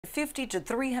50 to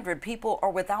 300 people are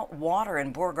without water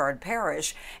in Beauregard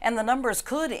Parish, and the numbers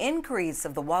could increase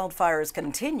if the wildfires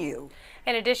continue.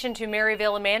 In addition to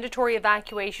Maryville, a mandatory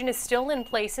evacuation is still in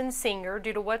place in Singer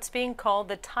due to what's being called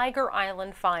the Tiger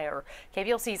Island fire.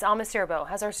 KVLC's Amicerbo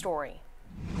has our story.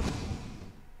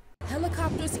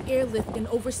 Helicopters airlifting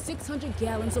over 600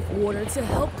 gallons of water to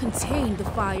help contain the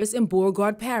fires in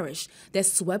Beauregard Parish that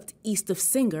swept east of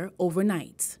Singer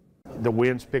overnight. The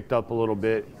winds picked up a little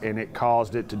bit and it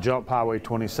caused it to jump Highway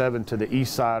 27 to the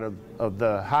east side of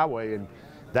the highway, and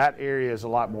that area is a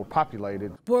lot more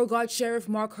populated. Beauregard Sheriff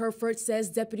Mark Herford says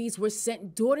deputies were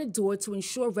sent door to door to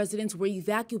ensure residents were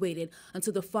evacuated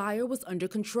until the fire was under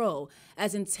control,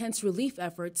 as intense relief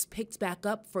efforts picked back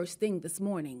up first thing this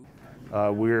morning.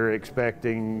 We're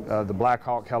expecting the Black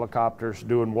Hawk helicopters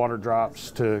doing water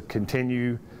drops to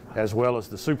continue, as well as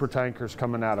the super tankers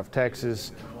coming out of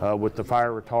Texas with the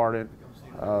fire retardant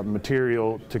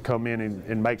material to come in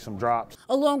and make some drops.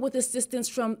 Along with assistance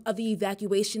from the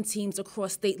evacuation teams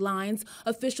across state lines,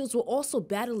 officials were also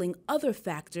battling other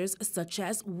factors such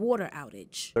as water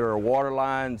outage. There are water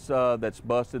lines that's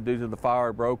busted due to the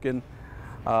fire broken.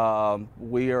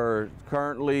 We are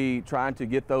currently trying to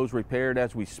get those repaired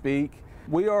as we speak.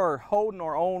 We are holding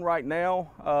our own right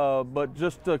now, but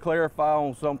just to clarify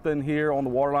on something here on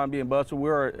the water line being busted,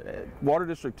 Water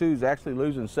District 2 is actually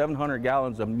losing 700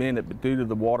 gallons a minute due to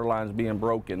the water lines being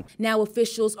broken. Now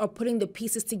officials are putting the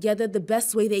pieces together the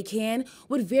best way they can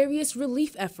with various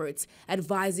relief efforts,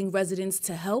 advising residents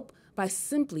to help by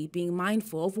simply being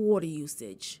mindful of water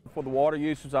usage. For the water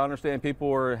usage, I understand people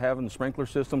are having the sprinkler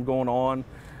system going on.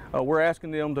 We're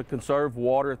asking them to conserve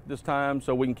water at this time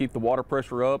so we can keep the water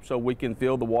pressure up, so we can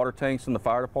fill the water tanks in the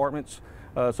fire departments,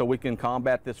 so we can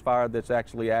combat this fire that's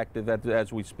actually active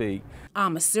as we speak.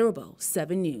 Amicerbo,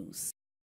 7 News.